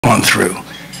gone through,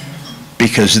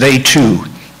 because they too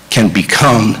can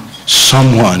become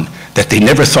someone that they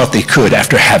never thought they could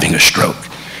after having a stroke.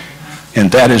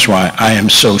 And that is why I am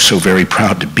so very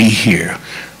proud to be here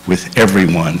with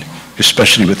everyone,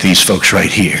 especially with these folks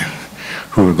right here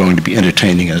who are going to be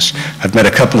entertaining us. I've met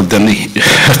a couple of them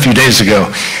a few days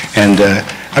ago, and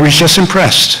I was just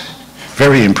impressed,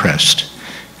 very impressed.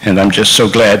 And I'm just so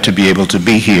glad to be able to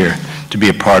be here, to be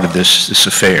a part of this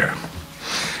affair.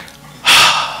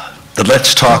 The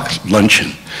Let's Talk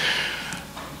Luncheon.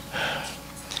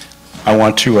 I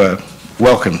want to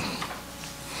welcome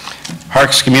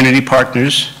HARC's community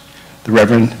partners, the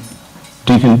Reverend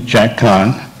Deacon Jack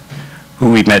Kahn,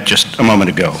 who we met just a moment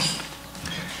ago.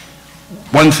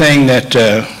 One thing that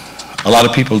a lot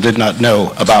of people did not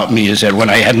know about me is that when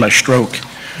I had my stroke,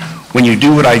 when you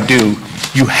do what I do,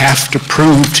 you have to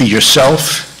prove to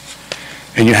yourself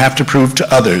and you have to prove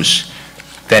to others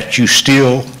that you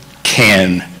still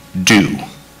can do.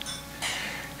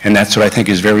 And that's what I think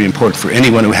is very important for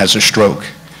anyone who has a stroke.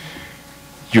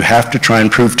 You have to try and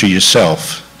prove to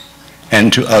yourself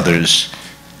and to others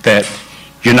that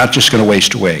you're not just going to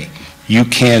waste away. You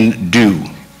can do,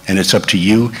 and it's up to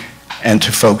you and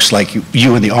to folks like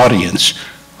you in the audience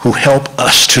who help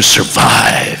us to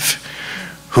survive,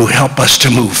 who help us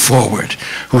to move forward,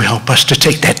 who help us to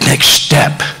take that next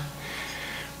step.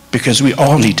 Because we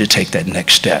all need to take that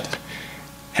next step.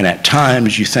 And at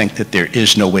times you think that there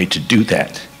is no way to do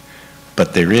that,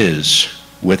 but there is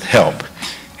with help.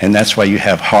 And that's why you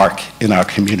have HARC in our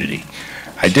community.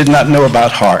 I did not know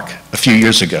about HARC a few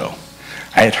years ago.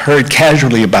 I had heard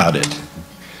casually about it.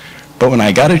 But when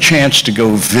I got a chance to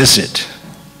go visit,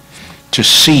 to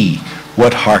see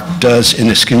what HARC does in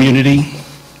this community,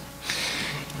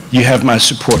 you have my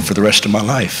support for the rest of my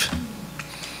life.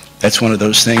 That's one of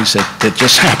those things that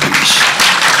just happens.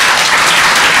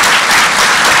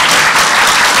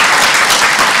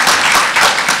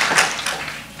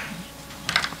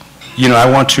 You know,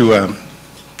 I want to,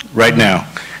 right now,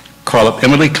 call up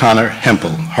Emily Connor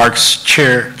Hempel, HARC's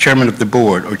chairman of the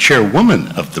board, or chairwoman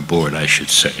of the board, I should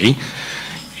say,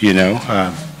 you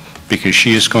know, because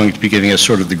she is going to be giving us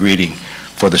sort of the greeting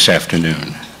for this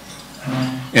afternoon.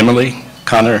 Emily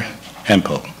Connor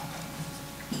Hempel.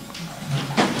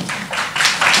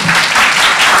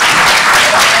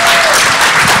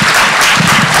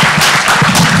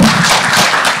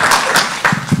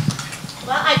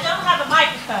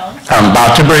 I'm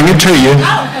about to bring it to you.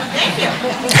 Oh, thank you.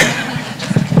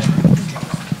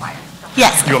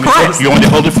 Yes, You want me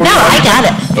to hold it for me? No, I got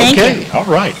it. Thank you. Okay, all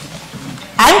right.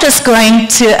 I'm just going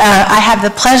to, I have the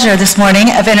pleasure this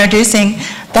morning of introducing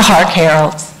the HARC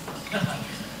Heralds.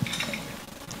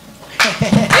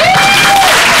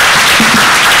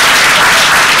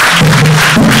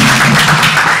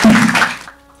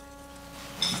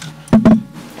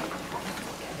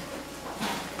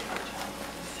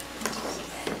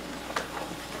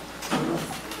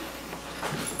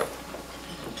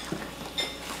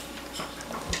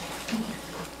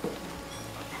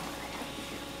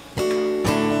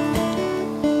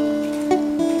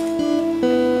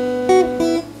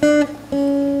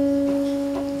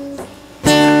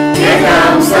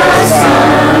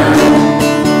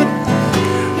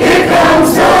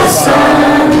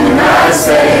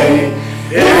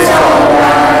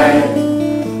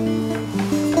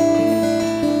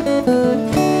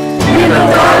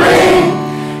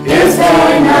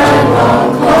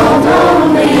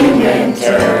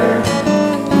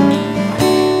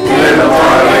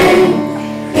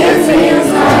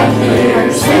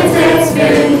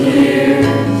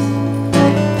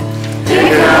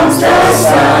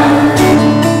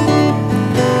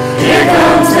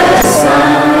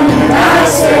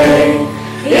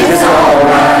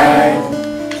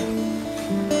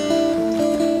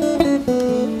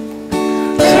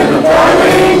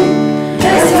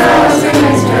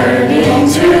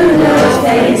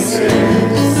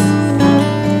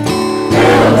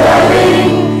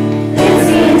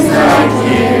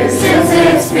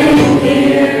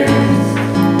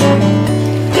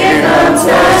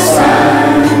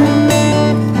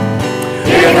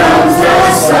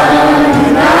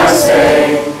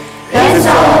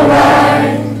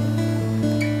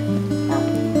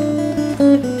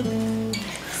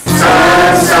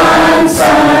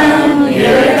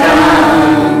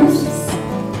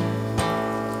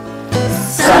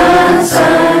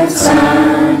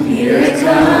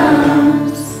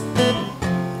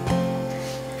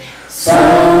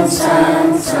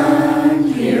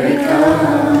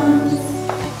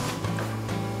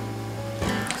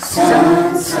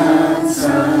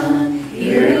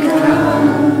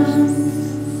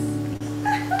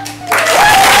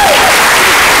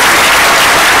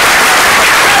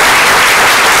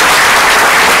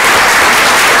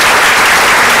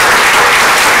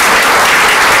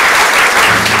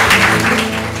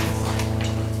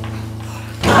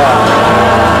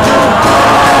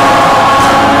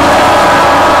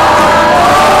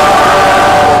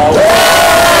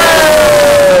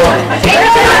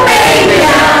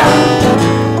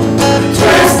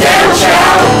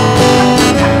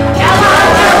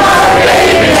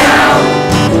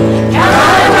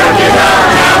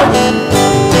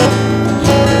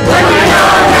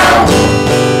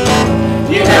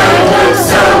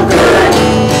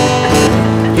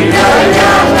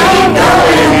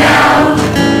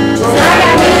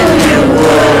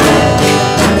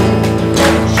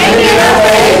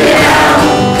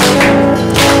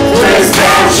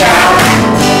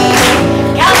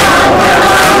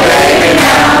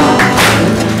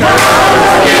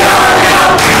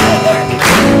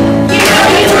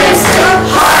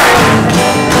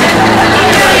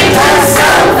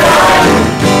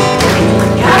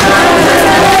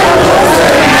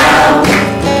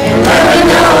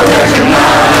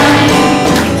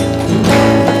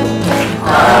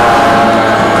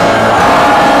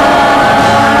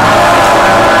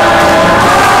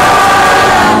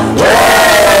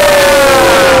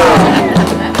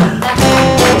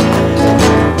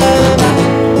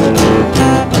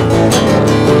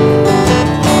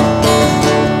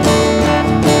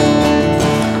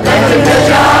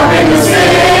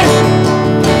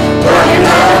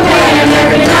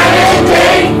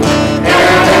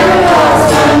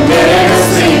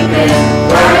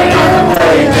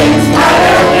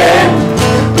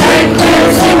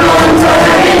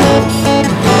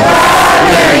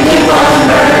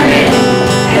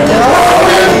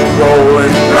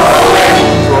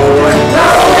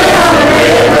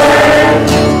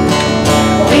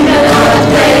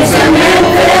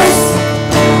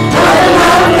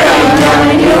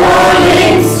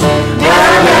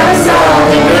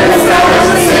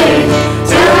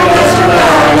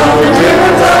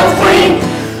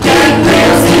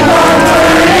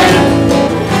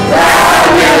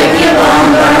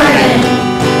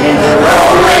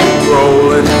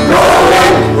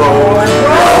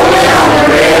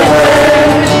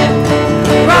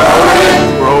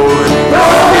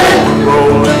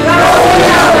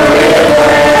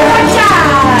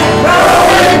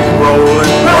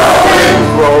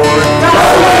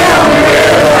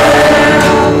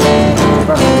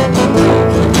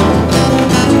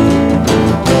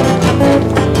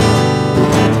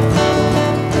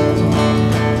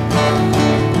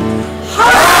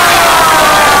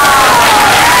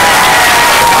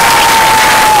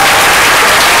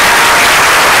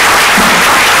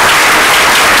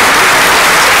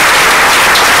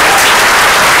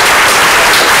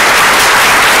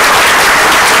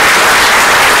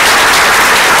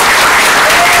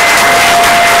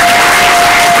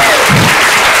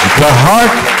 the HARC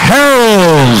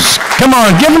Heralds. Come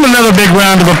on, give them another big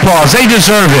round of applause. They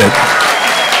deserve it.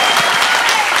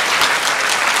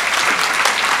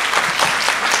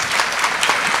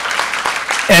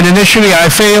 And initially, I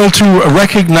failed to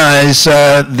recognize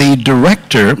the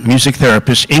director, music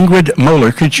therapist, Ingrid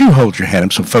Moeller. Could you hold your hand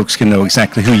up so folks can know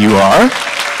exactly who you are?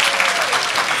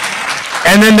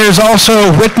 And then there's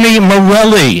also Whitney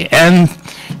Morelli and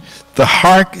the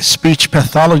HARC speech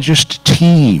pathologist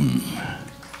team.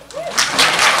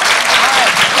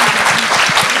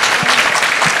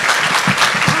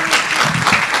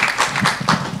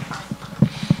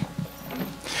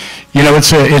 You know,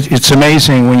 it's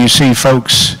amazing when you see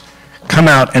folks come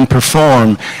out and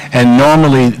perform, and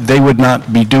normally they would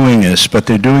not be doing this, but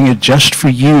they're doing it just for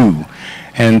you.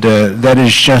 And that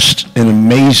is just an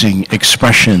amazing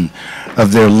expression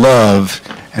of their love,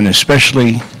 and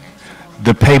especially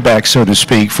the payback, so to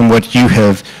speak, from what you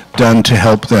have done to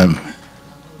help them.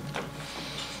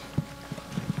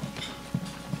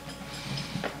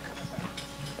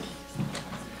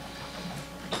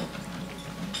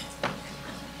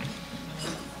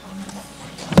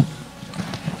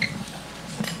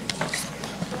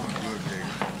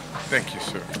 Thank you,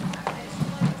 sir.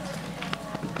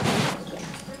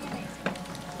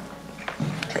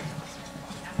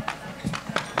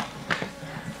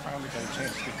 Finally got a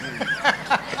chance to hear you.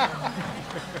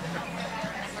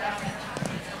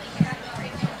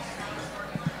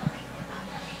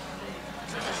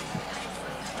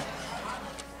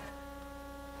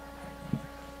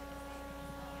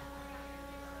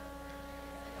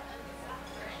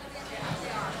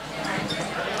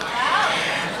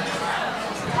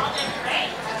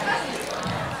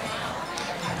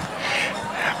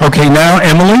 Okay, now,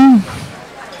 Emily,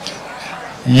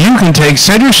 you can take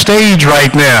center stage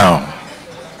right now.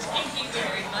 Thank you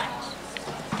very much.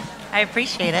 I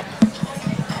appreciate it.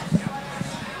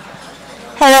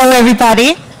 Hello,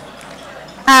 everybody.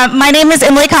 My name is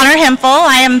Emily Connor Hempel.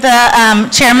 I am the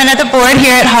chairman of the board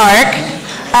here at HARC.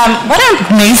 What an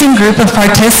amazing group of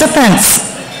participants.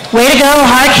 Way to go,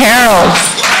 HARC Heralds.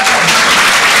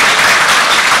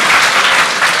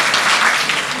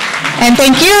 And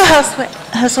thank you,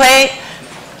 José.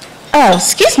 Oh,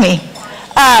 excuse me.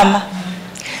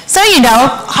 So you know,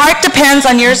 HARC depends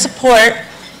on your support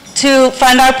to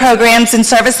fund our programs in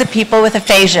service of people with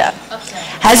aphasia. Okay.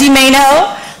 As you may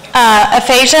know,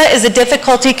 aphasia is a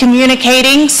difficulty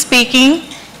communicating, speaking,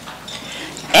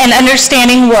 and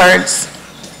understanding words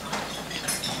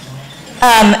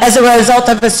as a result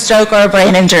of a stroke or a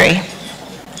brain injury.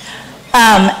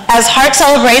 As HARC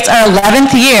celebrates our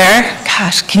 11th year,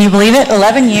 gosh, can you believe it?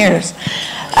 11 years.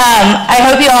 I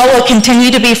hope you all will continue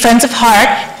to be friends of HARC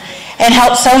and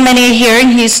help so many here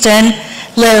in Houston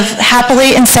live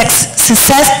happily and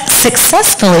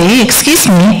successfully,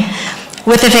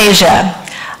 with aphasia.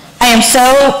 I am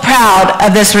so proud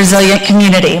of this resilient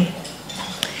community.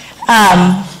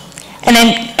 And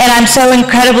I'm so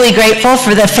incredibly grateful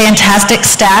for the fantastic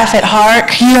staff at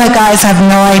HARC. You guys have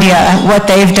no idea what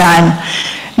they've done.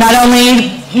 Not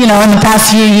only, you know, in the past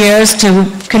few years to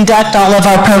conduct all of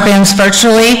our programs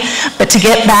virtually, but to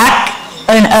get back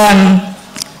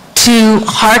to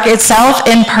HARC itself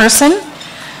in person.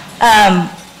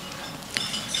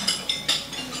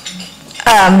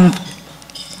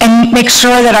 And make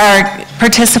sure that our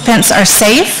participants are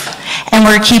safe, and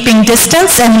we're keeping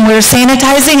distance, and we're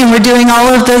sanitizing, and we're doing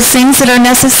all of those things that are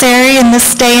necessary in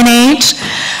this day and age.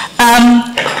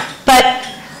 But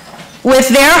with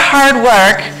their hard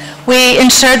work, we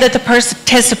ensured that the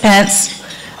participants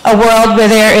a world where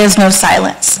there is no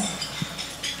silence.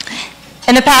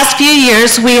 In the past few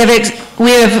years, we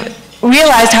have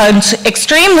realized how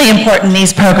extremely important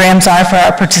these programs are for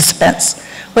our participants.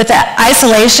 With the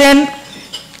isolation,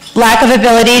 lack of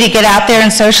ability to get out there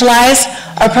and socialize,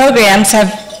 our programs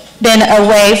have been a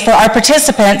way for our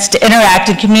participants to interact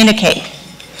and communicate.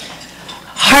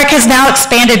 HARC has now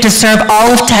expanded to serve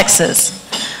all of Texas.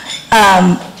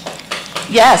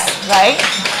 Yes, right?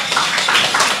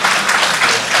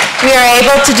 We are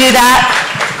able to do that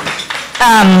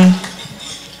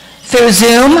through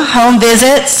Zoom, home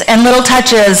visits, and little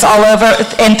touches all over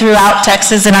and throughout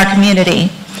Texas in our community.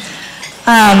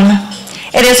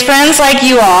 It is friends like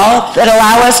you all that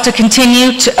allow us to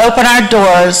continue to open our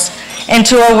doors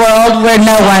into a world where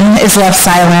no one is left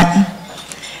silent.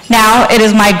 Now, it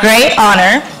is my great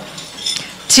honor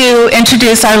to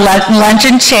introduce our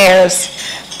luncheon chairs,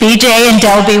 BJ and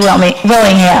Delby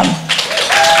Willingham.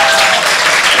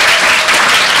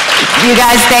 You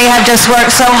guys, they have just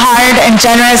worked so hard and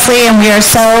generously, and we are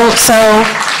so, so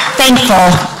thankful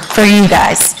for you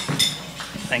guys.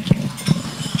 Thank you.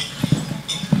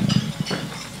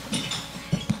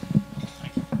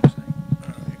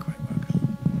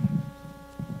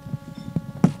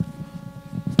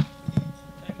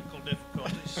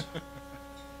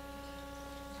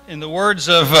 In the words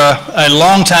of a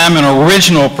longtime and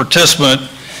original participant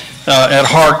at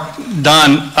HARC,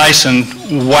 Don Eisen,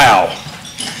 wow.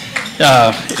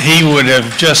 He would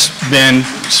have just been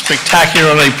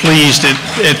spectacularly pleased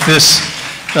at this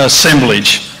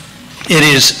assemblage. It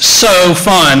is so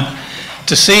fun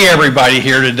to see everybody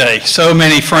here today. So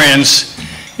many friends.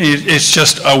 It's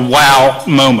just a wow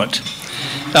moment.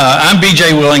 I'm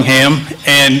B.J. Willingham,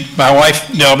 and my wife,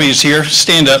 Delby, is here.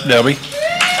 Stand up, Delby.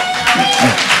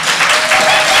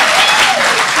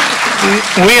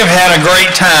 We have had a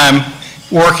great time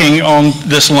working on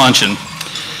this luncheon.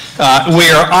 We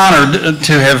are honored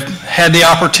to have had the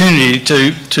opportunity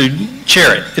to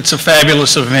chair it. It's a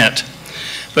fabulous event.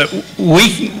 But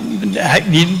we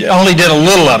only did a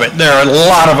little of it. There are a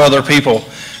lot of other people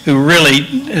who really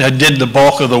did the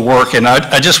bulk of the work, and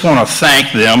I just want to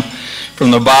thank them from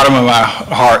the bottom of my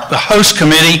heart. The host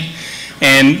committee,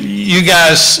 and you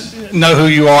guys know who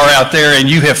you are out there, and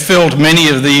you have filled many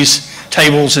of these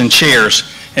tables and chairs,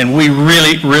 and we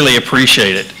really, really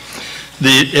appreciate it.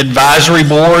 The advisory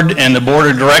board and the board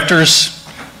of directors,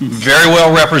 very well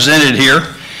represented here,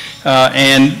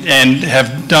 and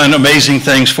have done amazing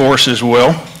things for us as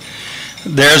well.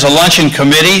 There's a luncheon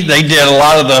committee. They did a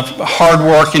lot of the hard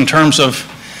work in terms of,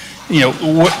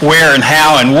 where and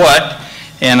how and what,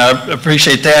 and I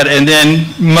appreciate that. And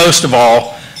then most of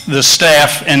all, the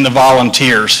staff and the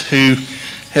volunteers who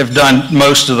have done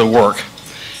most of the work.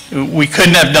 We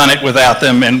couldn't have done it without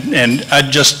them, and I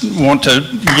just want to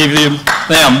give them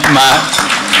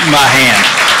my hand.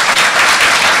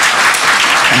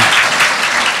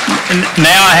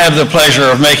 Now I have the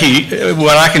pleasure of making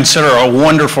what I consider a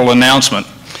wonderful announcement.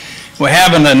 We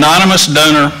have an anonymous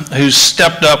donor who's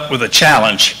stepped up with a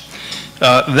challenge.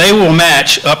 They will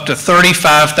match up to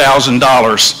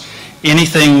 $35,000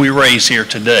 anything we raise here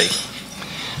today.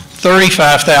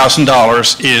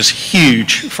 $35,000 is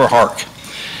huge for HARC.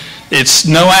 It's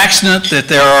no accident that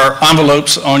there are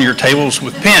envelopes on your tables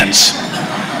with pens,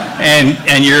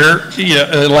 and you're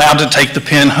allowed to take the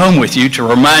pen home with you to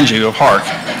remind you of HARC.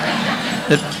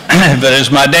 But as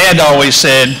my dad always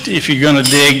said, if you're going to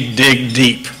dig, dig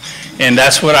deep, and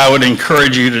that's what I would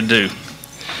encourage you to do.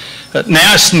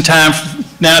 Now it's time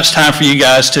for you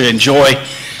guys to enjoy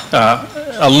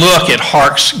a look at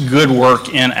HARC's good work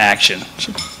in action.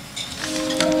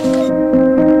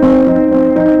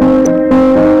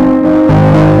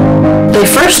 They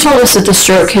first told us that the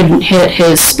stroke had hit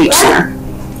his speech center.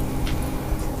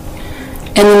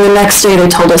 And then the next day they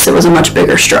told us it was a much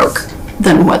bigger stroke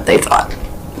than what they thought.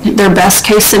 Their best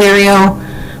case scenario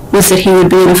was that he would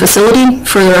be in a facility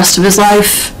for the rest of his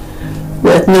life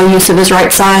with no use of his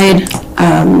right side,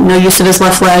 no use of his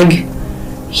left leg.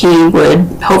 He would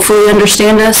hopefully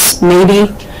understand us, maybe.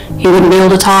 He wouldn't be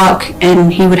able to talk,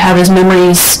 and he would have his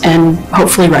memories and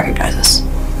hopefully recognize us.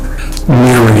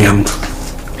 Miriam.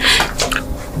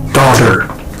 Daughter.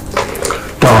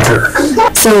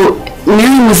 So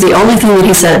Miriam was the only thing that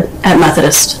he said at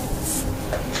Methodist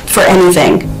for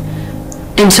anything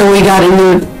until we got in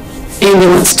the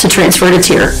ambulance to transfer to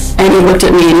Tier, and he looked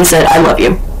at me and he said, "I love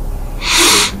you."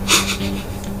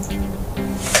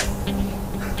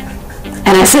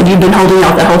 And I said, "You've been holding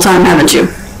out that whole time, haven't you?"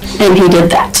 And he did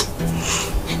that.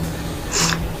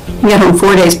 He got home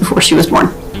 4 days before she was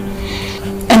born.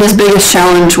 And his biggest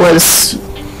challenge was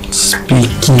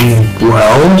speaking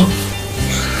well,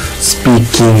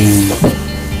 speaking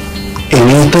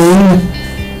anything,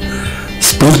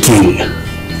 speaking.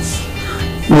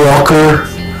 Walker,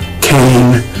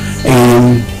 cane,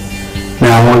 and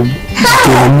now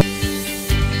again.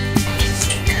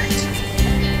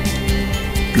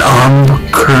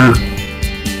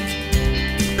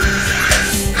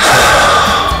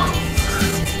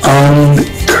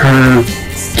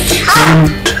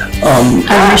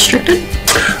 Unrestricted?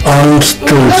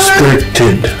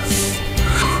 Unrestricted.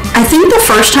 I think the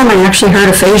first time I actually heard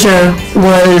aphasia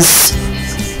was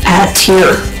at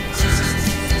Tier.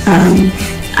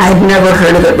 I'd never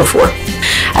heard of it before.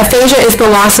 Aphasia is the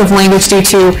loss of language due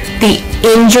to the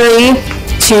injury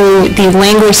to the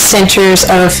language centers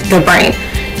of the brain.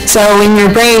 So in your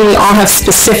brain, we all have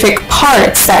specific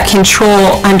parts that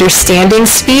control understanding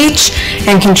speech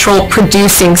and control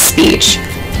producing speech.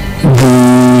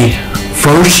 The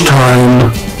first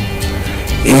time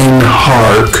in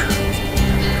HARC,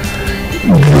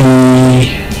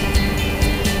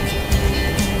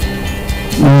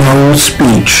 no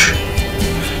speech,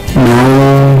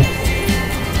 no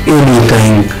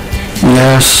anything,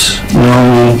 yes,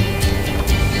 no,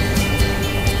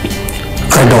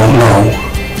 I don't know.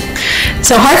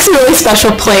 So HARC's a really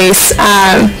special place.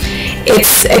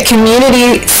 It's a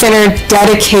community center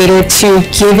dedicated to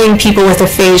giving people with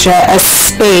aphasia a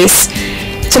space space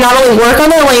to not only work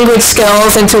on their language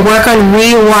skills and to work on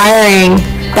rewiring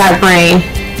that brain,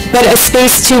 but a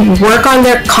space to work on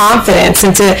their confidence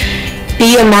and to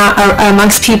be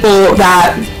amongst people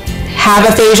that have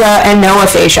aphasia and no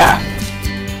aphasia.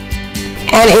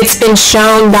 And it's been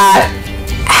shown that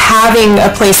having a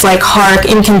place like HARC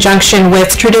in conjunction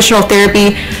with traditional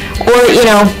therapy, or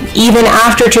even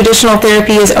after traditional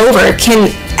therapy is over,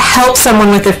 can help someone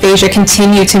with aphasia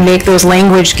continue to make those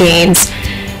language gains,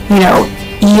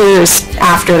 years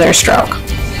after their stroke.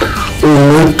 A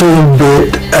little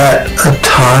bit at a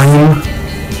time,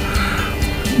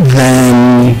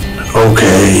 then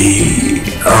okay,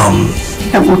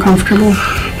 Get more comfortable.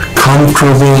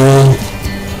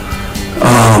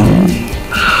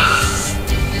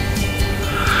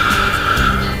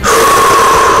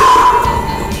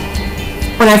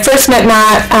 When I first met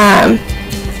Matt,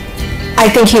 I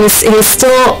think he was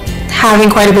still having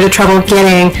quite a bit of trouble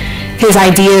getting his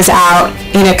ideas out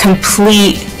in a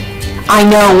complete, I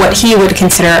know what he would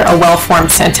consider a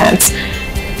well-formed sentence.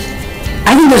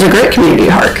 I think there's a great community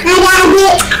at HARC.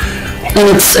 And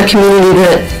it's a community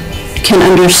that can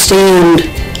understand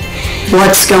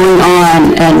what's going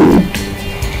on, and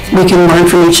we can learn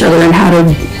from each other and how to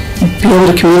be able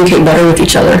to communicate better with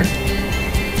each other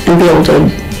and be able to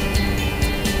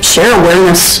share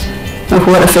awareness of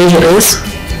what aphasia is.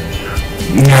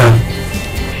 yeah.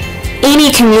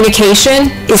 Any communication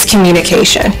is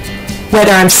communication.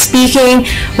 Whether I'm speaking,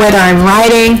 whether I'm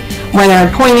writing, whether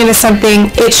I'm pointing to something,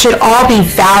 it should all be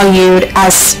valued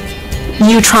as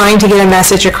you trying to get a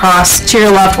message across to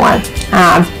your loved one.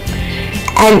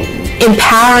 And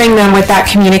empowering them with that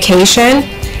communication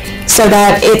so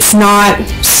that it's not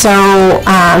so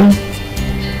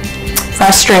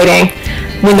frustrating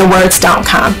when the words don't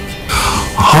come.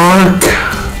 HARC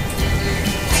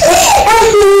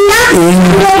in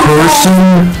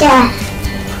person,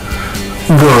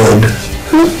 good.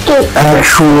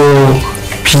 Actual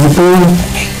people,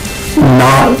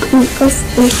 not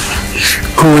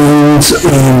screens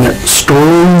and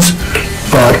stories,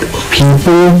 but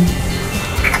people,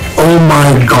 oh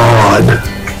my God,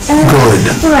 good.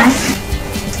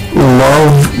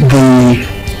 Love the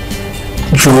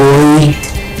joy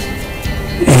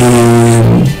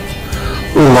and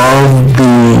love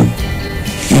the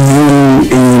you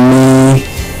and me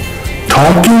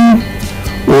talking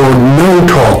or no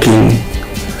talking.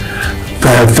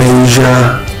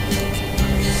 Aphasia,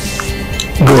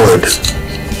 good.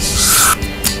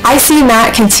 I see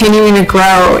Matt continuing to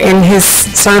grow in his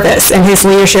service and his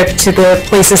leadership to the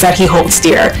places that he holds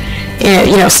dear.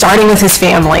 Starting with his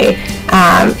family,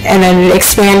 and then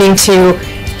expanding to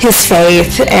his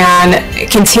faith, and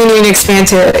continuing to expand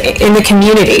to in the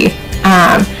community.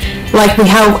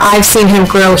 How I've seen him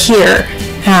grow here,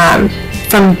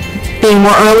 from being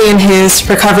more early in his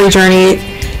recovery journey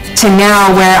to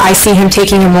now, where I see him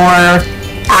taking a more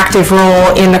active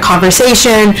role in the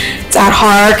conversation at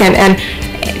HARC and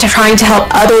trying to help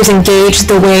others engage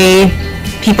the way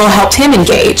people helped him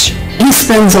engage. He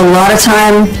spends a lot of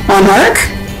time on HARC,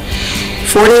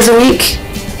 4 days a week,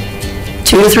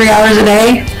 2 to 3 hours a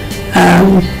day,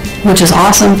 which is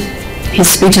awesome. His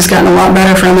speech has gotten a lot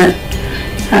better from it.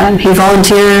 He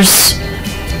volunteers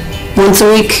once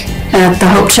a week at the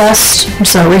Hope Chest,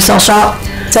 it's a resale shop.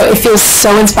 So it feels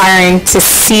so inspiring to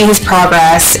see his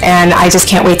progress, and I just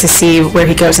can't wait to see where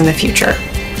he goes in the future.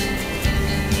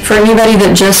 For anybody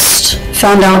that just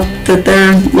found out that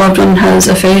their loved one has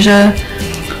aphasia,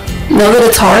 know that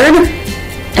it's hard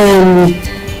and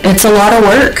it's a lot of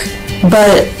work,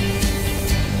 but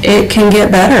it can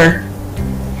get better.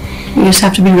 You just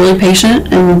have to be really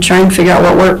patient and try and figure out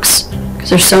what works, because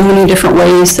there's so many different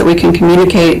ways that we can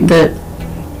communicate that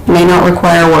may not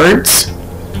require words.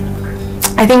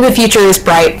 I think the future is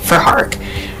bright for HARC.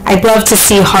 I'd love to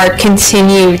see HARC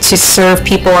continue to serve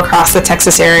people across the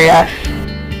Texas area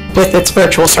with its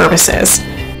virtual services.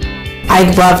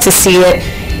 I'd love to see it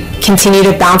continue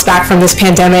to bounce back from this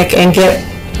pandemic and get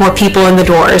more people in the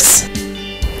doors,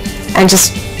 and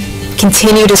just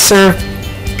continue to serve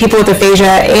people with aphasia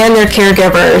and their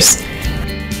caregivers,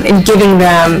 and giving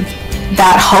them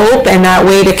that hope and that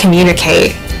way to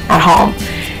communicate at home.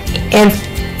 And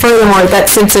furthermore, that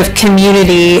sense of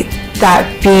community that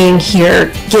being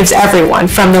here gives everyone,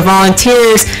 from the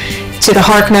volunteers to the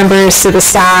HARC members to the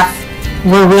staff.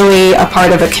 We're really a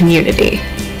part of a community.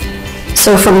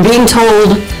 So from being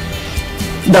told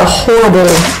the horrible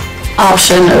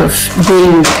option of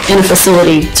being in a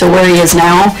facility to where he is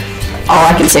now, all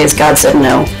I can say is God said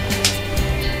no.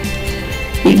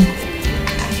 He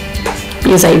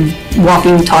is a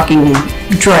walking, talking,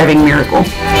 driving miracle.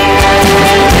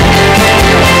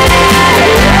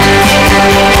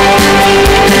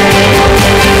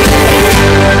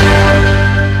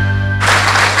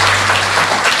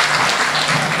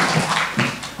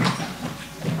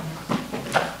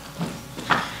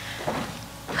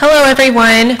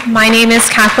 everyone. My name is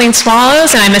Kathleen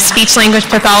Swallows, and I'm a speech-language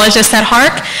pathologist at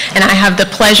HARC, and I have the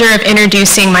pleasure of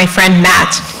introducing my friend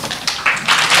Matt.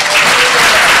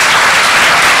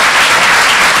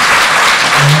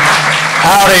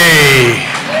 Howdy.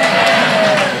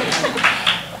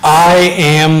 I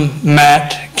am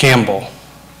Matt Campbell.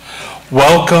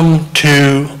 Welcome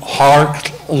to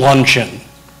HARC Luncheon.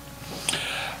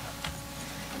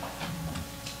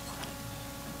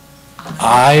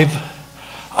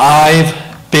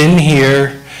 I've been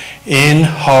here in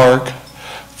HARC,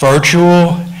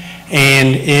 virtual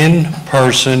and in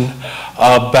person,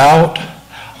 about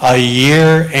a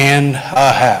year and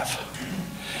a half.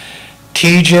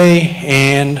 TJ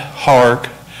and HARC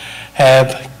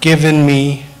have given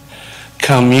me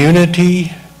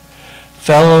community,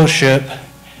 fellowship,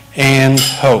 and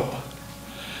hope.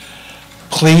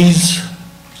 Please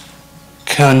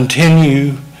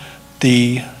continue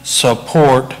the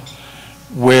support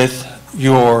with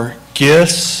your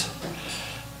gifts,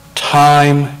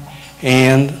 time,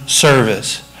 and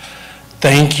service.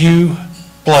 Thank you.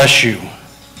 Bless you.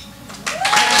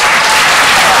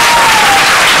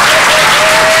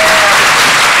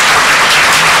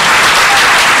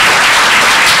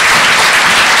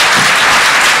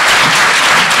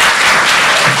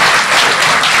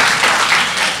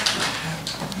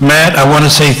 Matt, I want to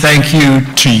say thank you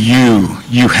to you.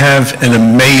 You have an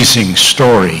amazing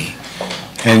story,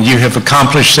 and you have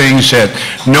accomplished things that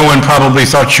no one probably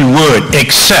thought you would,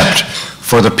 except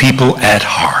for the people at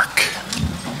HARC.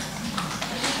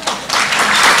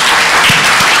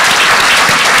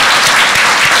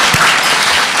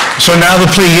 So now the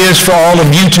plea is for all of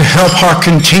you to help HARC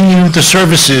continue the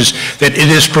services that it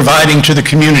is providing to the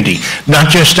community, not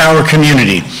just our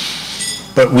community,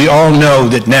 but we all know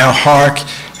that now HARC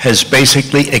has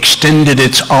basically extended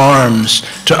its arms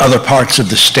to other parts of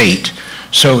the state.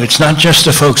 So it's not just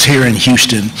the folks here in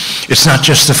Houston, it's not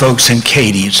just the folks in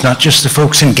Katy, it's not just the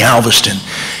folks in Galveston,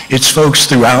 it's folks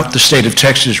throughout the state of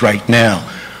Texas right now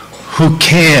who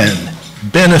can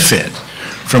benefit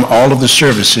from all of the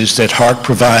services that HARC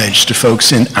provides to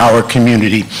folks in our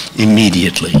community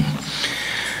immediately.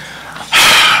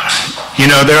 You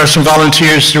know, there are some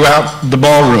volunteers throughout the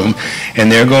ballroom,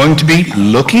 and they're going to be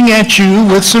looking at you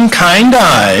with some kind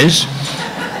eyes,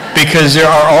 because there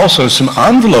are also some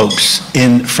envelopes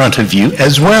in front of you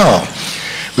as well.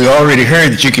 We already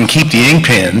heard that you can keep the ink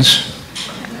pens,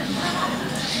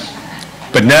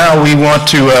 but now we want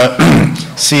to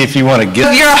see if you want to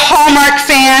get... If you're a Hallmark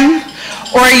fan,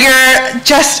 or you're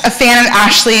just a fan of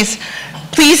Ashley's,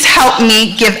 please help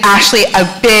me give Ashley a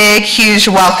big, huge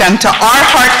welcome to our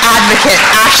HARC advocate,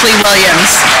 Ashley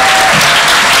Williams.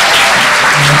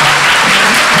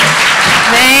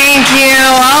 Thank you.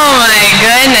 Oh my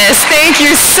goodness. Thank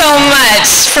you so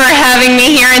much for having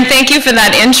me here, and thank you for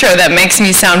that intro that makes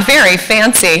me sound very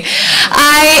fancy.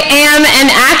 I am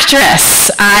an actress.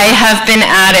 I have been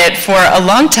at it for a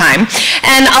long time,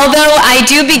 and although I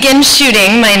do begin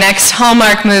shooting my next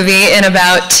Hallmark movie in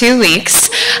about 2 weeks,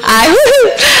 I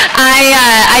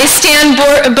stand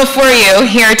before you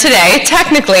here today,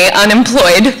 technically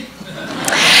unemployed.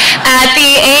 At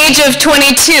the age of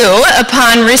 22,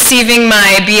 upon receiving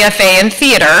my BFA in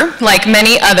theater, like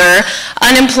many other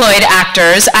unemployed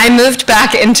actors, I moved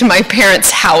back into my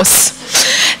parents' house.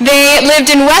 They lived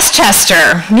in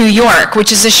Westchester, New York,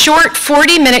 which is a short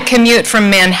 40-minute commute from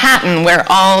Manhattan, where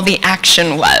all the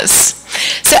action was.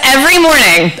 So every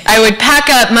morning, I would pack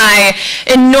up my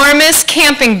enormous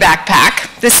camping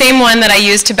backpack, the same one that I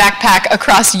used to backpack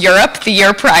across Europe the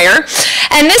year prior.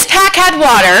 And this pack had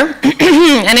water,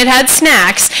 and it had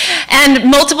snacks, and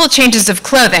multiple changes of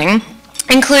clothing,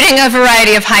 including a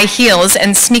variety of high heels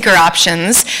and sneaker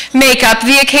options, makeup,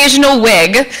 the occasional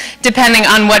wig, depending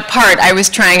on what part I was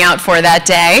trying out for that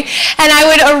day. And I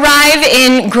would arrive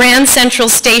in Grand Central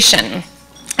Station.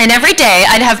 And every day,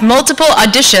 I'd have multiple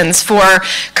auditions for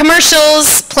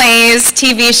commercials, plays,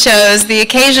 TV shows, the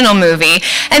occasional movie.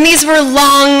 And these were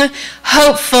long,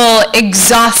 hopeful,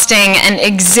 exhausting, and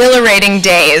exhilarating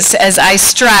days as I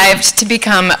strived to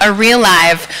become a real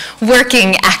live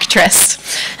working actress.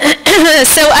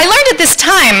 So I learned at this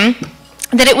time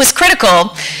that it was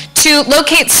critical to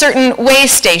locate certain way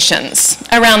stations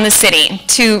around the city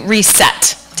to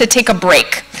reset, to take a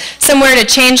break, somewhere to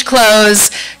change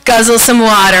clothes, guzzle some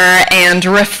water, and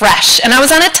refresh. And I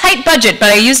was on a tight budget, but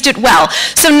I used it well.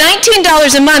 So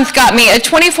 $19 a month got me a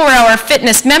 24-hour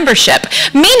fitness membership,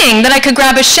 meaning that I could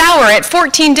grab a shower at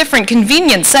 14 different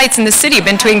convenient sites in the city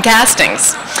between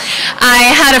castings.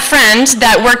 I had a friend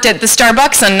that worked at the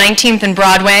Starbucks on 19th and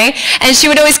Broadway, and she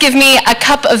would always give me a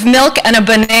cup of milk and a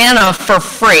banana for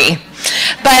free.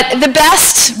 But the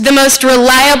best, the most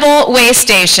reliable way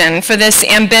station for this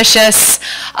ambitious,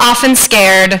 often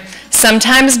scared,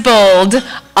 sometimes bold,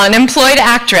 unemployed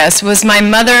actress was my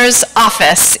mother's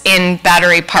office in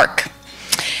Battery Park.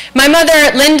 My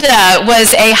mother, Linda,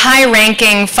 was a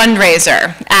high-ranking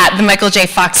fundraiser at the Michael J.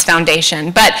 Fox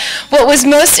Foundation, but what was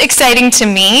most exciting to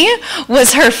me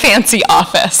was her fancy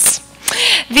office.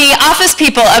 The office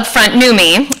people up front knew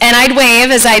me, and I'd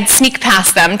wave as I'd sneak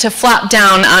past them to flop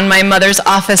down on my mother's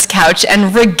office couch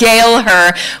and regale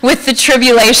her with the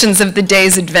tribulations of the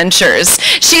day's adventures.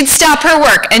 She'd stop her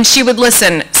work, and she would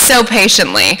listen so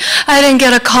patiently. "I didn't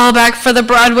get a call back for the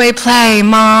Broadway play,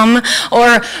 Mom,"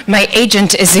 or "My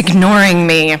agent is ignoring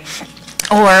me,"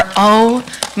 or "Oh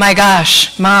my gosh,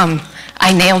 Mom,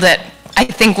 I nailed it. I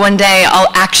think one day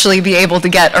I'll actually be able to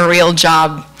get a real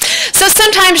job." So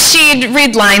sometimes she'd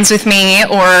read lines with me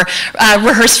or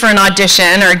rehearse for an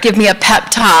audition or give me a pep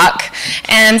talk,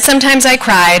 and sometimes I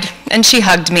cried and she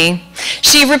hugged me.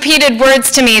 She repeated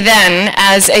words to me then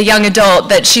as a young adult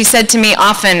that she said to me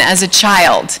often as a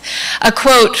child. A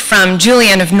quote from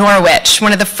Julian of Norwich,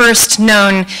 one of the first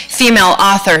known female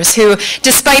authors who,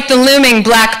 despite the looming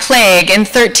Black Plague in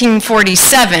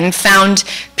 1347, found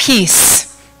peace,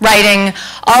 writing,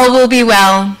 "All will be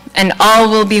well, and all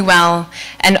will be well,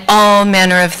 and all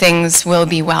manner of things will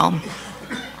be well."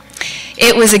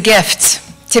 It was a gift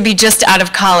to be just out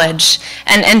of college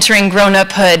and entering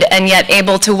grown-uphood and yet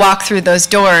able to walk through those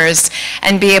doors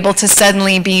and be able to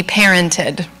suddenly be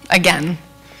parented again.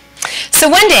 So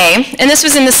one day, and this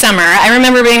was in the summer, I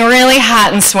remember being really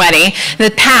hot and sweaty. The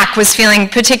pack was feeling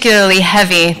particularly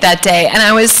heavy that day, and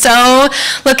I was so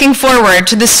looking forward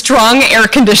to the strong air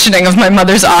conditioning of my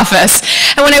mother's office.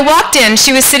 And when I walked in,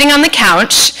 she was sitting on the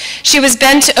couch. She was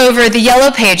bent over the yellow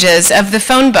pages of the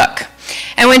phone book.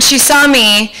 And when she saw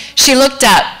me, she looked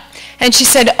up and she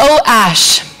said, "Oh,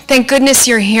 Ash, thank goodness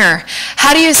you're here.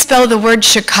 How do you spell the word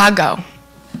Chicago?"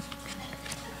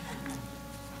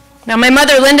 Now, my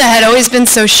mother, Linda, had always been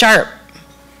so sharp,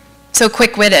 so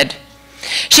quick-witted.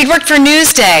 She'd worked for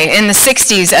Newsday in the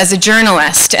 60s as a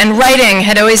journalist, and writing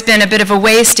had always been a bit of a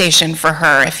way station for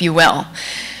her, if you will.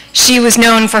 She was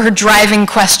known for her driving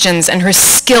questions and her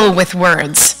skill with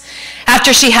words.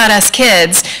 After she had us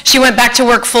kids, she went back to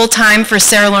work full-time for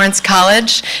Sarah Lawrence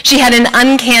College. She had an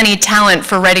uncanny talent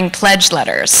for writing pledge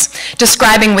letters,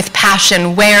 describing with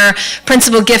passion where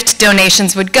principal gift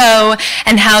donations would go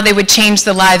and how they would change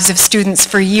the lives of students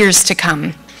for years to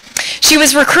come. She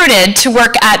was recruited to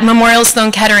work at Memorial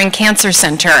Sloan Kettering Cancer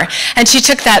Center, and she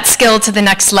took that skill to the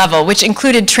next level, which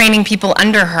included training people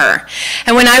under her.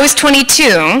 And when I was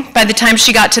 22, by the time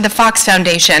she got to the Fox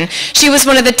Foundation, she was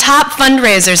one of the top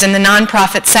fundraisers in the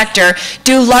nonprofit sector,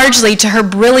 due largely to her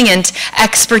brilliant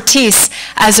expertise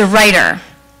as a writer.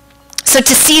 So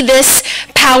to see this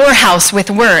powerhouse with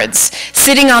words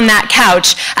sitting on that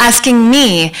couch asking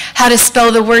me how to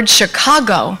spell the word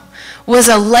Chicago was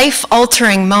a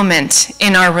life-altering moment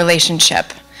in our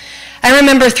relationship. I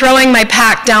remember throwing my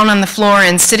pack down on the floor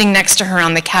and sitting next to her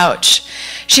on the couch.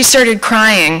 She started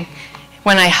crying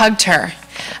when I hugged her.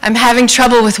 "I'm having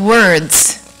trouble with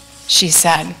words," she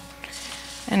said.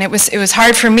 And it was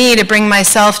hard for me to bring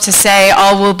myself to say,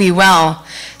 "All will be well."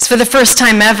 So for the first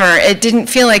time ever, it didn't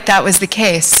feel like that was the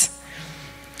case.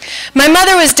 My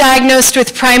mother was diagnosed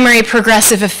with primary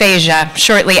progressive aphasia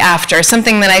shortly after,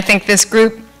 something that I think this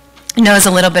group knows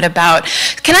a little bit about.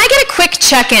 Can I get a quick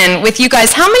check-in with you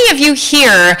guys? How many of you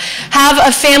here have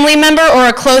a family member or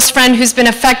a close friend who's been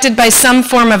affected by some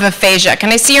form of aphasia?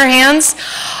 Can I see your hands?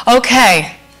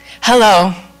 Okay.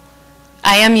 Hello.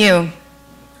 I am you.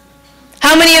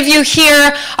 How many of you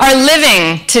here are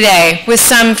living today with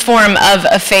some form of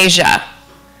aphasia?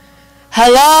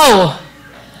 Hello.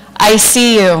 I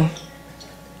see you.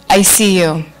 I see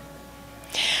you.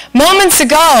 Moments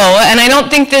ago, and I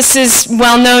don't think this is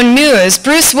well-known news,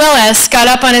 Bruce Willis got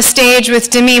up on a stage with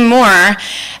Demi Moore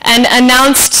and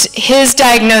announced his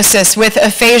diagnosis with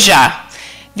aphasia,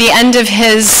 the end of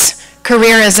his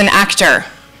career as an actor.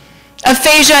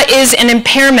 Aphasia is an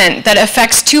impairment that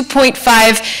affects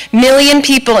 2.5 million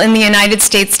people in the United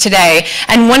States today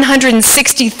and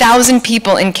 160,000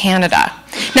 people in Canada.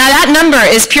 Now that number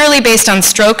is purely based on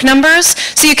stroke numbers,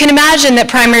 so you can imagine that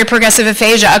primary progressive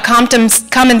aphasia, a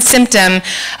common symptom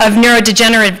of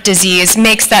neurodegenerative disease,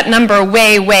 makes that number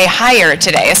way, way higher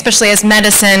today, especially as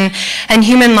medicine and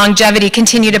human longevity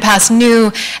continue to pass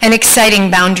new and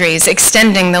exciting boundaries,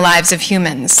 extending the lives of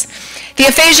humans. The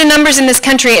aphasia numbers in this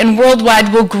country and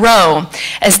worldwide will grow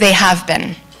as they have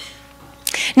been.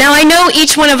 Now I know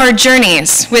each one of our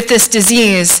journeys with this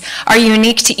disease are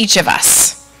unique to each of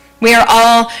us. We are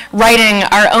all writing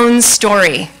our own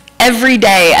story every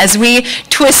day as we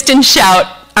twist and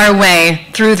shout our way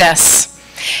through this.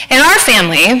 In our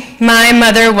family, my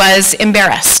mother was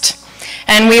embarrassed,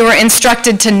 and we were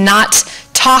instructed to not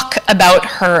talk about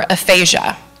her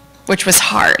aphasia, which was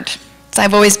hard. So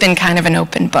I've always been kind of an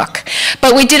open book.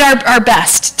 But we did our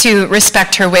best to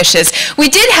respect her wishes. We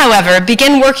did, however,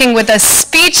 begin working with a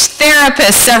speech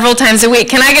therapist several times a week.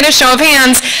 Can I get a show of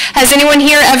hands? Has anyone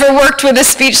here ever worked with a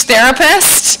speech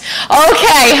therapist?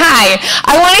 Okay, hi.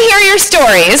 I want to hear your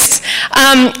stories.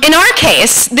 In our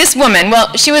case, this woman,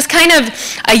 well, she was kind of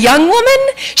a young woman.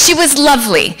 She was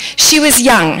lovely. She was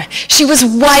young. She was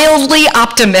wildly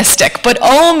optimistic. But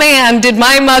oh man, did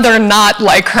my mother not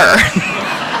like her.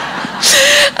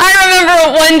 I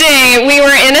remember one day we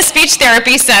were in a speech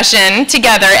therapy session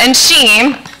together, and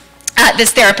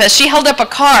this therapist, she held up a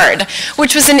card,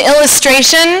 which was an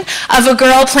illustration of a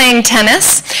girl playing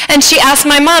tennis, and she asked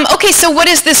my mom, okay, so what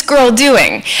is this girl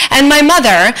doing? And my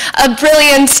mother, a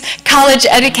brilliant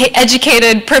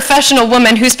college-educated professional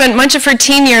woman who spent much of her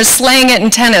teen years slaying it in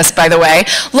tennis, by the way,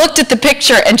 looked at the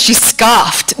picture and she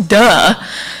scoffed, duh.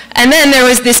 And then there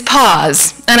was this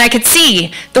pause, and I could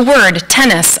see the word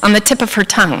tennis on the tip of her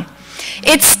tongue.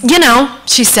 It's, you know,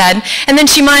 she said, and then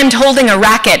she mimed holding a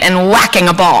racket and whacking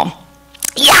a ball.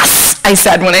 Yes, I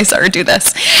said when I saw her do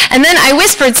this. And then I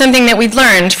whispered something that we'd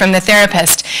learned from the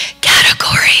therapist,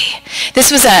 category.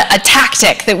 This was a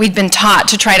tactic that we'd been taught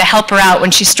to try to help her out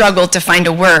when she struggled to find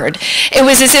a word. It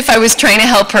was as if I was trying to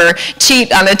help her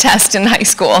cheat on a test in high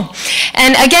school.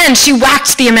 And again, she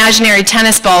whacked the imaginary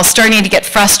tennis ball, starting to get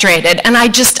frustrated. And I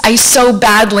so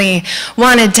badly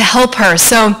wanted to help her.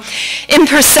 So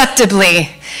imperceptibly,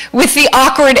 with the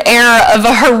awkward air of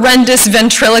a horrendous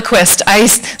ventriloquist, I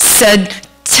said,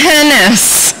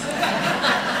 tennis.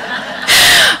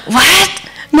 What?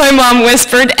 My mom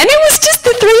whispered, and it was just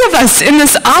the three of us in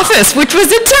this office, which was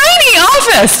a tiny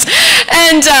office.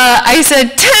 And I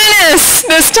said, tennis,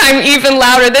 this time even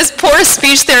louder. This poor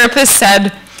speech therapist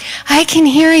said, I can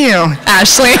hear you,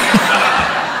 Ashley.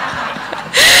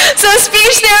 So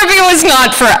speech therapy was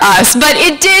not for us, but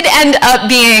it did end up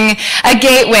being a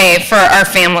gateway for our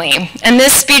family. And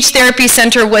this speech therapy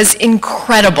center was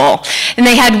incredible. And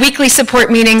they had weekly support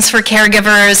meetings for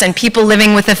caregivers and people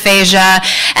living with aphasia.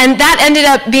 And that ended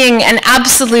up being an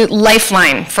absolute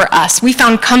lifeline for us. We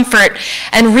found comfort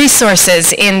and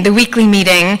resources in the weekly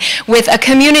meeting with a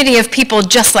community of people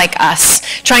just like us,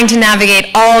 trying to navigate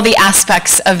all the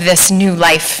aspects of this new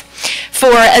life. For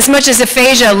as much as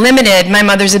aphasia limited my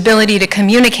mother's ability to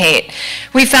communicate,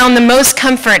 we found the most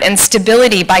comfort and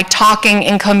stability by talking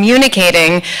and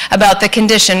communicating about the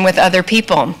condition with other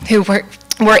people who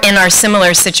were in our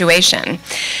similar situation.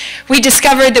 We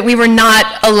discovered that we were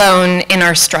not alone in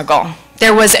our struggle.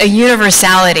 There was a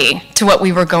universality to what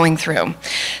we were going through.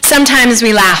 Sometimes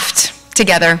we laughed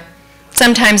together.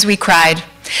 Sometimes we cried.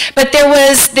 But there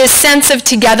was this sense of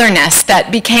togetherness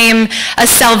that became a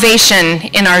salvation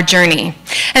in our journey.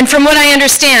 And from what I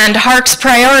understand, HARC's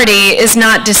priority is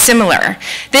not dissimilar.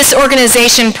 This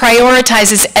organization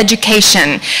prioritizes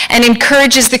education and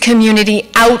encourages the community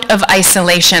out of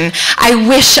isolation. I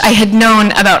wish I had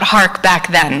known about HARC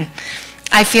back then.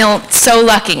 I feel so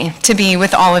lucky to be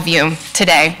with all of you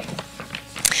today.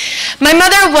 My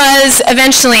mother was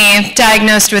eventually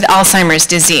diagnosed with Alzheimer's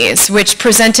disease, which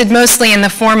presented mostly in the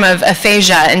form of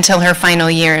aphasia until her final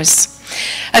years.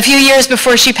 A few years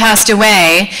before she passed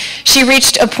away, she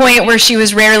reached a point where she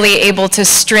was rarely able to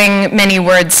string many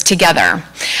words together.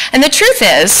 And the truth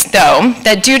is, though,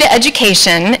 that due to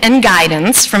education and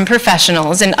guidance from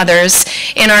professionals and others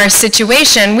in our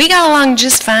situation, we got along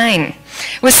just fine.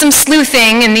 With some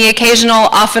sleuthing and the occasional,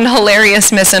 often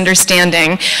hilarious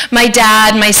misunderstanding, my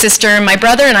dad, my sister, my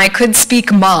brother, and I could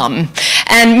speak Mom.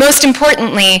 And most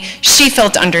importantly, she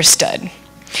felt understood.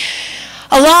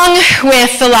 Along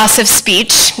with the loss of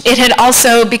speech, it had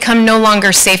also become no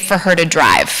longer safe for her to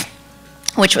drive,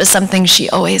 which was something she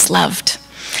always loved.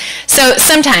 So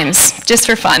sometimes, just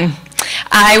for fun,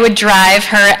 I would drive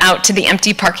her out to the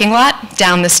empty parking lot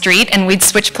down the street, and we'd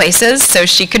switch places so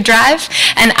she could drive,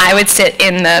 and I would sit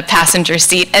in the passenger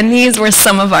seat, and these were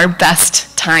some of our best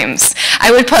times. I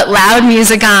would put loud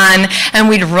music on, and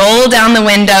we'd roll down the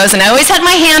windows, and I always had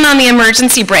my hand on the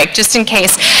emergency brake just in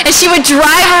case, and she would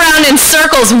drive around in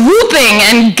circles, whooping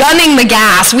and gunning the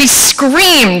gas. We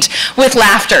screamed with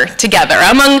laughter together.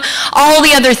 Among all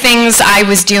the other things I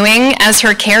was doing as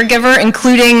her caregiver,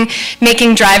 including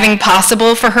making driving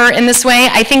possible for her in this way,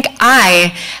 I think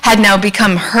I had now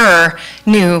become her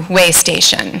new way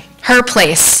station, her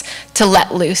place to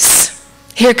let loose.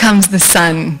 Here comes the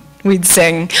sun, we'd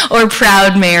sing, or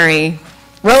Proud Mary,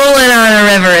 rolling on a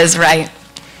river is right.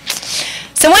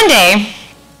 So one day,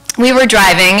 we were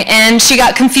driving and she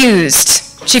got confused.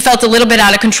 She felt a little bit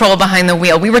out of control behind the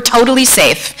wheel. We were totally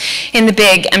safe in the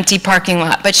big empty parking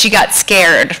lot, but she got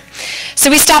scared. So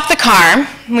we stopped the car,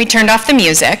 and we turned off the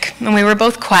music, and we were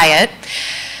both quiet.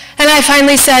 And I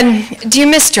finally said, "Do you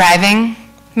miss driving,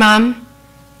 Mom?"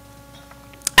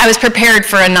 I was prepared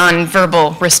for a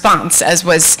nonverbal response, as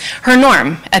was her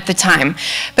norm at the time.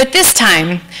 But this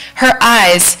time, her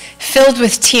eyes filled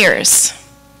with tears.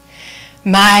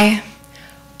 "My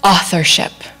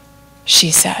authorship," she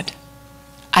said.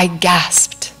 I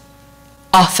gasped.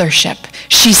 Authorship.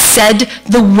 She said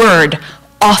the word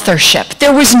authorship.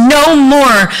 There was no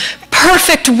more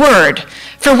perfect word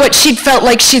for what she'd felt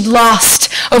like she'd lost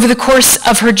over the course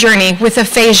of her journey with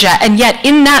aphasia. And yet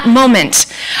in that moment,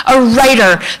 a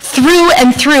writer through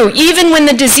and through, even when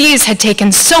the disease had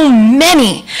taken so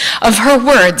many of her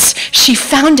words, she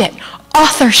found it,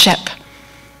 authorship.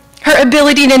 Her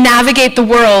ability to navigate the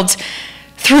world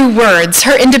through words,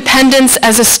 her independence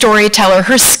as a storyteller,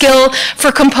 her skill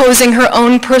for composing her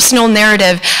own personal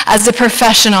narrative as a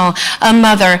professional, a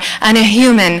mother, and a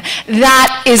human.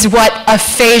 That is what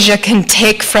aphasia can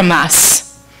take from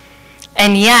us.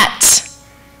 And yet,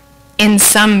 in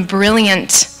some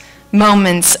brilliant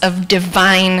moments of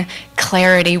divine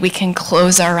clarity, we can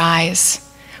close our eyes.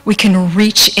 We can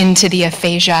reach into the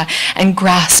aphasia and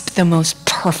grasp the most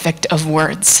perfect of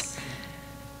words.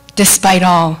 Despite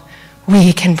all,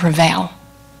 we can prevail.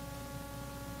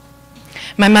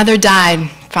 My mother died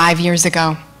 5 years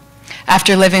ago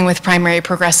after living with primary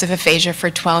progressive aphasia for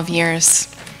 12 years.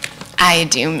 I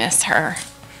do miss her.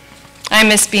 I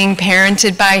miss being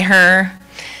parented by her.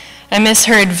 I miss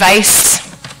her advice,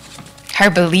 her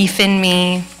belief in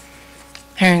me,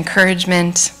 her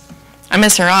encouragement. I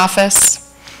miss her office.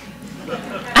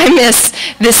 I miss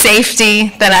the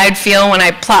safety that I'd feel when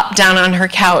I plopped down on her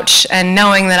couch and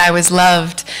knowing that I was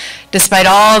loved, despite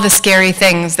all the scary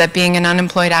things that being an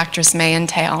unemployed actress may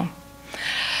entail.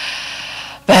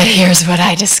 But here's what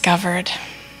I discovered.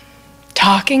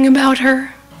 Talking about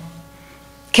her,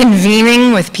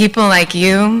 convening with people like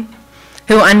you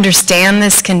who understand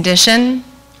this condition,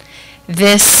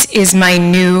 this is my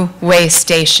new way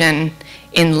station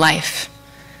in life.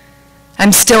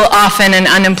 I'm still often an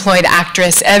unemployed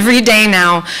actress every day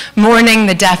now, mourning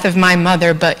the death of my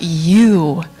mother, but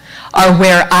you are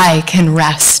where I can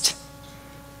rest.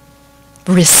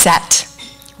 Reset,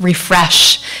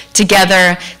 refresh.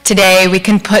 Together today we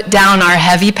can put down our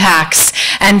heavy packs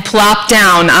and plop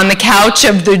down on the couch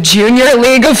of the Junior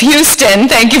League of Houston,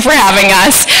 thank you for having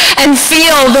us, and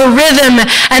feel the rhythm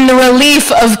and the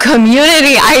relief of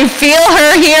community. I feel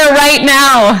her here right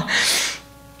now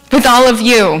with all of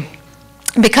you.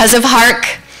 Because of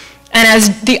HARC, and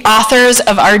as the authors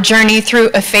of our journey through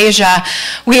aphasia,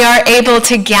 we are able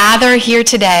to gather here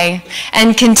today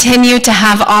and continue to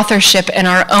have authorship in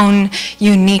our own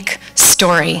unique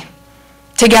story.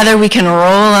 Together we can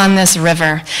roll on this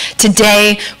river.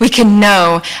 Today we can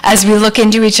know, as we look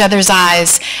into each other's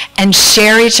eyes and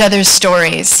share each other's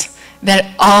stories,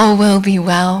 that all will be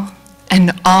well,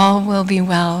 and all will be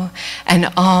well,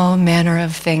 and all manner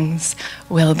of things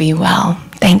will be well.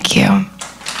 Thank you.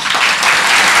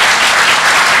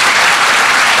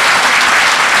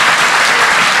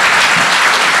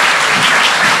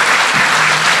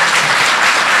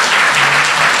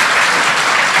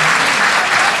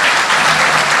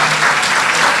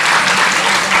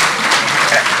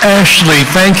 Ashley,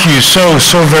 thank you so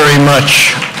very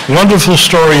much. Wonderful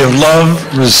story of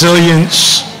love,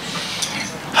 resilience,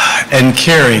 and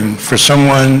caring for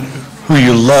someone who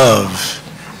you love.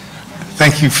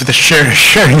 Thank you for the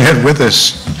sharing that with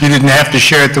us. You didn't have to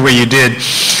share it the way you did,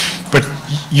 but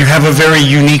you have a very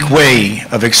unique way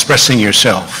of expressing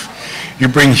yourself. You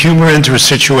bring humor into a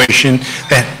situation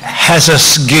that has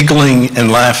us giggling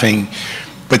and laughing,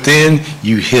 but then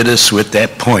you hit us with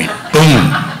that point.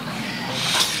 Boom.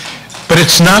 But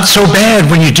it's not so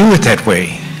bad when you do it that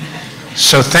way.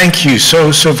 So thank you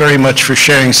so very much for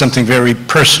sharing something very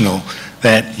personal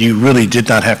that you really did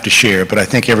not have to share, but I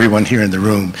think everyone here in the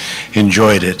room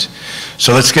enjoyed it.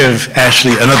 So let's give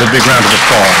Ashley another big round of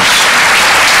applause.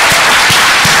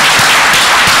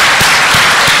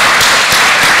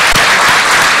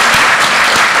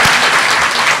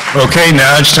 Okay,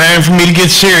 now it's time for me to get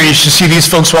serious. You see these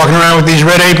folks walking around with these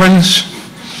red aprons?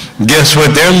 Guess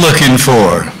what they're looking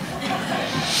for?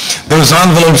 Those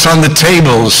envelopes on the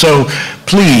table. So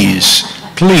please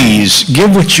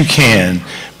give what you can,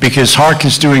 because HARC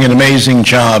is doing an amazing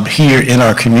job here in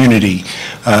our community,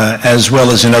 as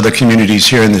well as in other communities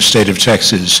here in the state of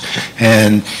Texas,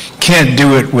 and can't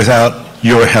do it without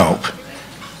your help.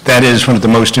 That is one of the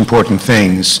most important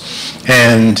things.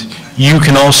 And you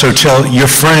can also tell your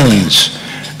friends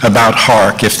about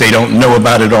HARC if they don't know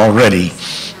about it already,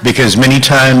 because many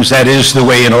times that is the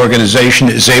way an organization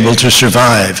is able to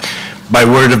survive, by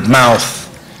word of mouth.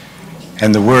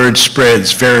 And the word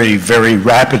spreads very, very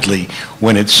rapidly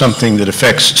when it's something that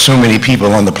affects so many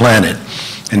people on the planet.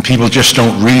 And people just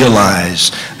don't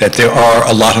realize that there are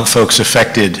a lot of folks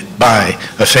affected by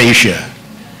aphasia.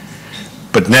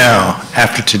 But now,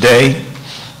 after today,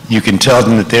 you can tell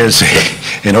them that there's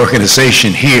an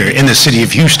organization here in the city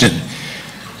of Houston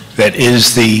that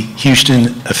is the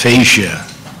Houston Aphasia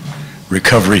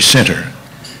Recovery Center.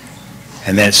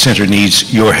 And that center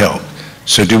needs your help.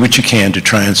 So do what you can to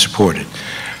try and support it.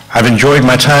 I've enjoyed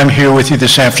my time here with you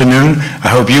this afternoon. I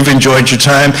hope you've enjoyed your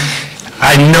time.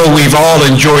 I know we've all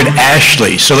enjoyed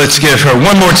Ashley, so let's give her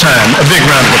one more time a big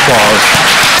round of applause.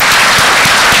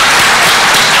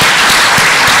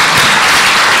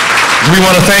 We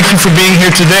want to thank you for being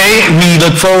here today. We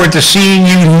look forward to seeing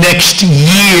you next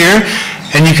year.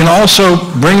 And you can also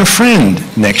bring a friend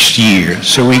next year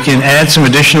so we can add some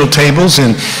additional tables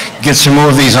and get some more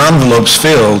of these envelopes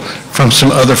filled from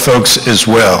some other folks as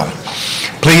well.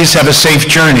 Please have a safe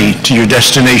journey to your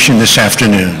destination this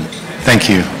afternoon. Thank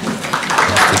you.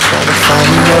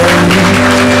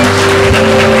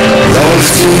 Love's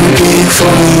too big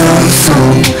for a love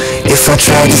song. If I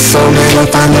try to sum it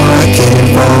up, I know I get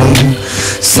it wrong.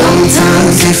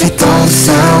 Sometimes if it don't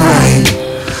sound right,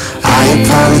 I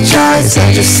apologize,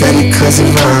 I just said it cause it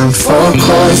rhymed. 4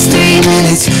 chords, 3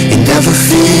 minutes, you never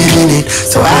fit in it,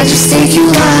 so I just take you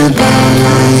line by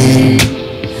line.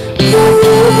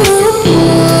 Ooh,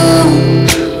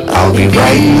 I'll be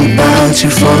writing about you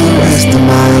for the rest of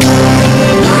my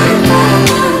life.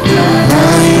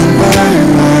 Line by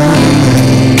line.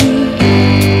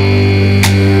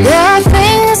 There are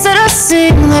things that I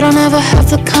sing that I'll never have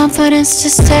the confidence to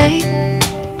say.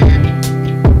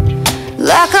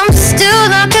 Like I'm still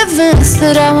not convinced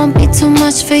that I won't be too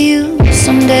much for you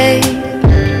someday.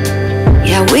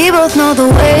 Yeah, we both know the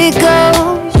way it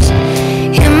goes.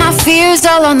 Hear my fears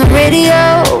all on the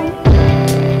radio.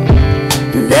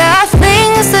 There are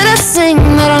things that I sing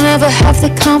that I'll never have the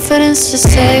confidence to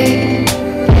say.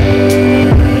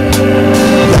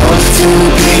 Love too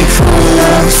big for a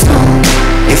love song.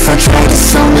 If I try to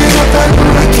sum it up, I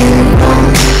know I get it wrong.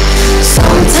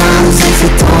 Sometimes if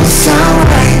it don't sound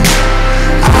right,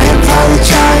 I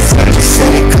apologize, I just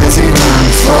said it cause it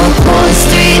rhymed. 4 chords,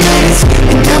 3 minutes,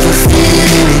 you never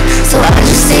fit in it, so I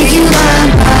just take you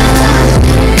line by line.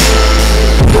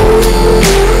 Ooh,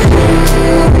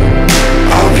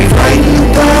 I'll be writing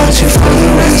about you for the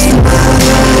rest of my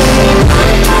life.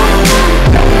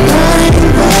 Line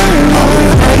by line, I'll be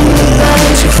writing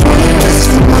about you for the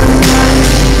rest of my life.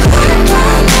 Line by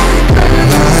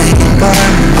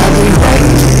line, I'll be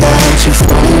writing about you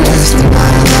for the rest of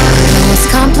my life. It's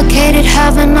complicated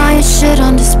having all your shit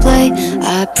on display.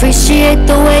 I appreciate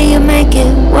the way you make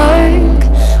it work.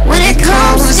 When it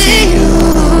comes to you,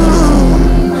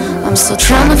 I'm still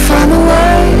trying to find the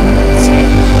words.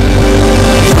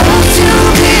 Love too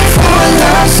big for a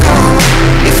love song.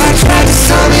 If I try to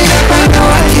sum it up, I know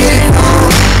I get it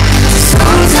wrong.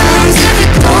 Sometimes if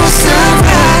it don't sound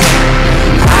right,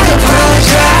 I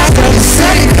apologize, I just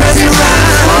said it cause it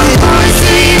rhymes. 4 chords,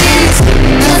 3 minutes,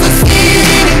 never fit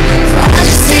in it, so I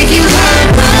just take you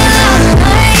line by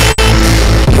line.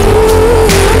 Ooh,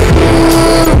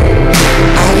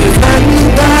 I'll be writing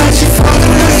about you for the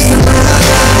rest of my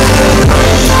life.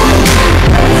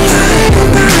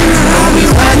 I'll be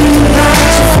writing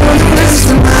about you for the rest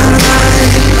of my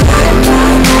life.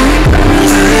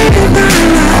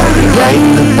 I'll be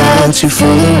writing about you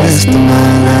for the rest of my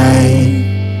life.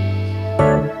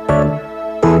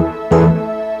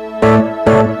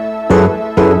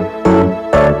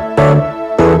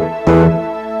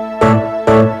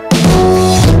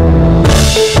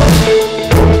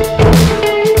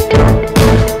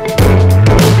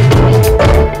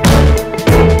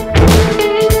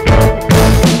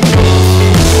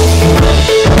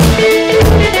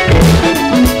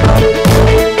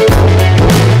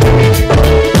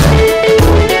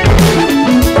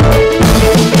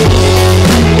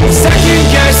 Second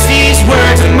guess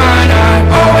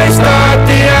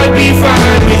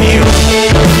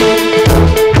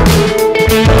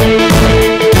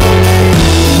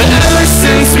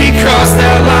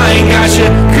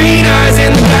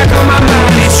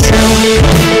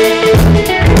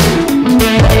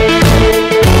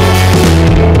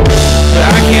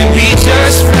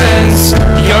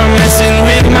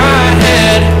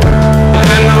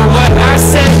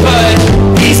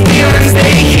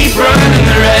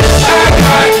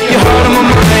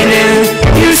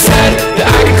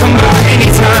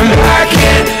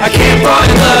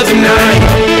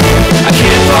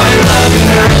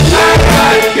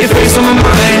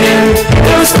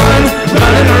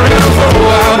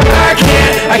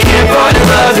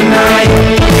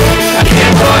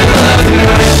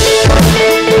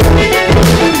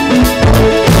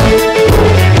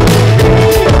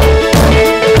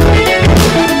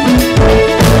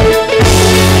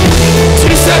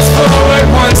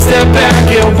her back.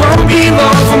 It won't be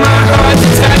long for my heart to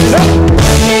attack.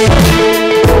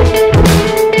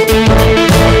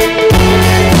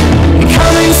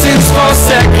 Coming since for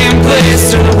second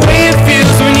place, to the way it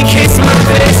feels when you kiss my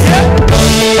face.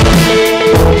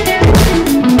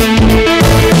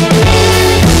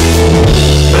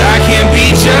 But I can't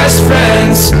be just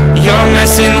friends. You're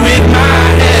messing with my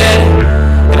head,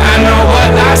 and I know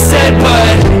what I said,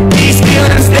 but these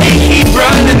feelings, they keep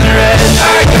running the red.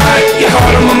 I got your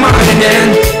heart on my mind, and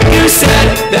you said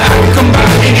that I could come by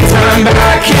anytime, but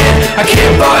I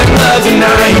can't fall in love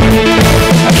tonight.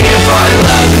 I can't fall in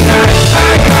love tonight.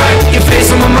 I got your face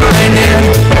on my mind, and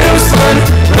it was fun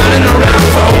running around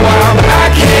for a while, but I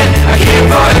can't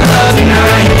fall in love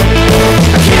tonight.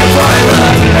 I can't fall in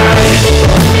love tonight.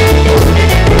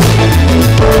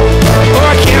 Oh,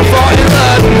 I can't fall in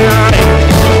love tonight.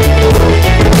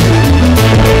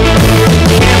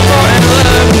 Can't fall in love.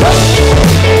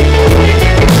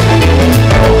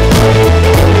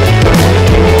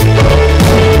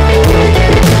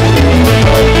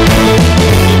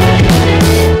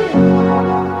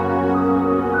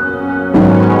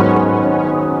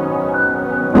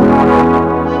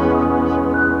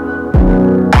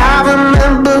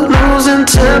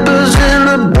 Tempers in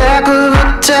the back of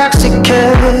a taxi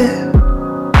cab,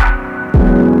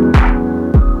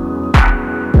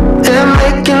 and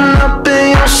making up in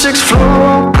your 6th floor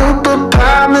walk-up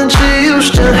apartment you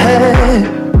used to have.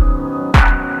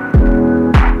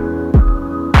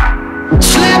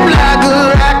 Slip like a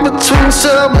rack between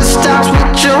subway stops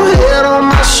with your head on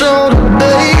my shoulder,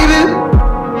 baby.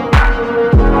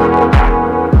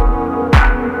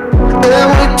 And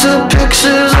we took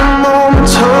pictures of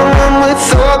moments home when we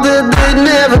thought that they'd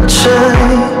never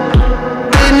change.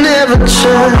 They'd never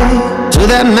change. So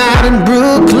that night in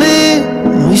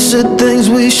Brooklyn, we said things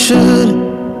we shouldn't.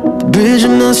 The bridge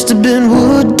must have been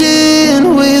wooden,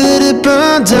 the way that it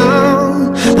burned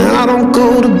down. Now I don't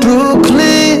go to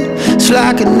Brooklyn, it's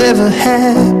like it never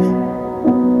happened.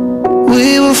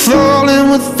 We were falling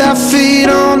with our feet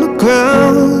on the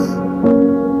ground.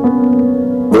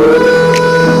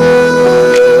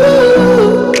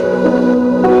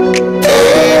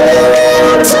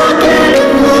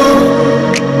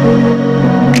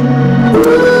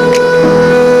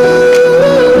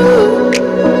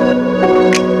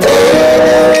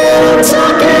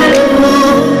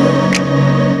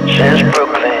 Since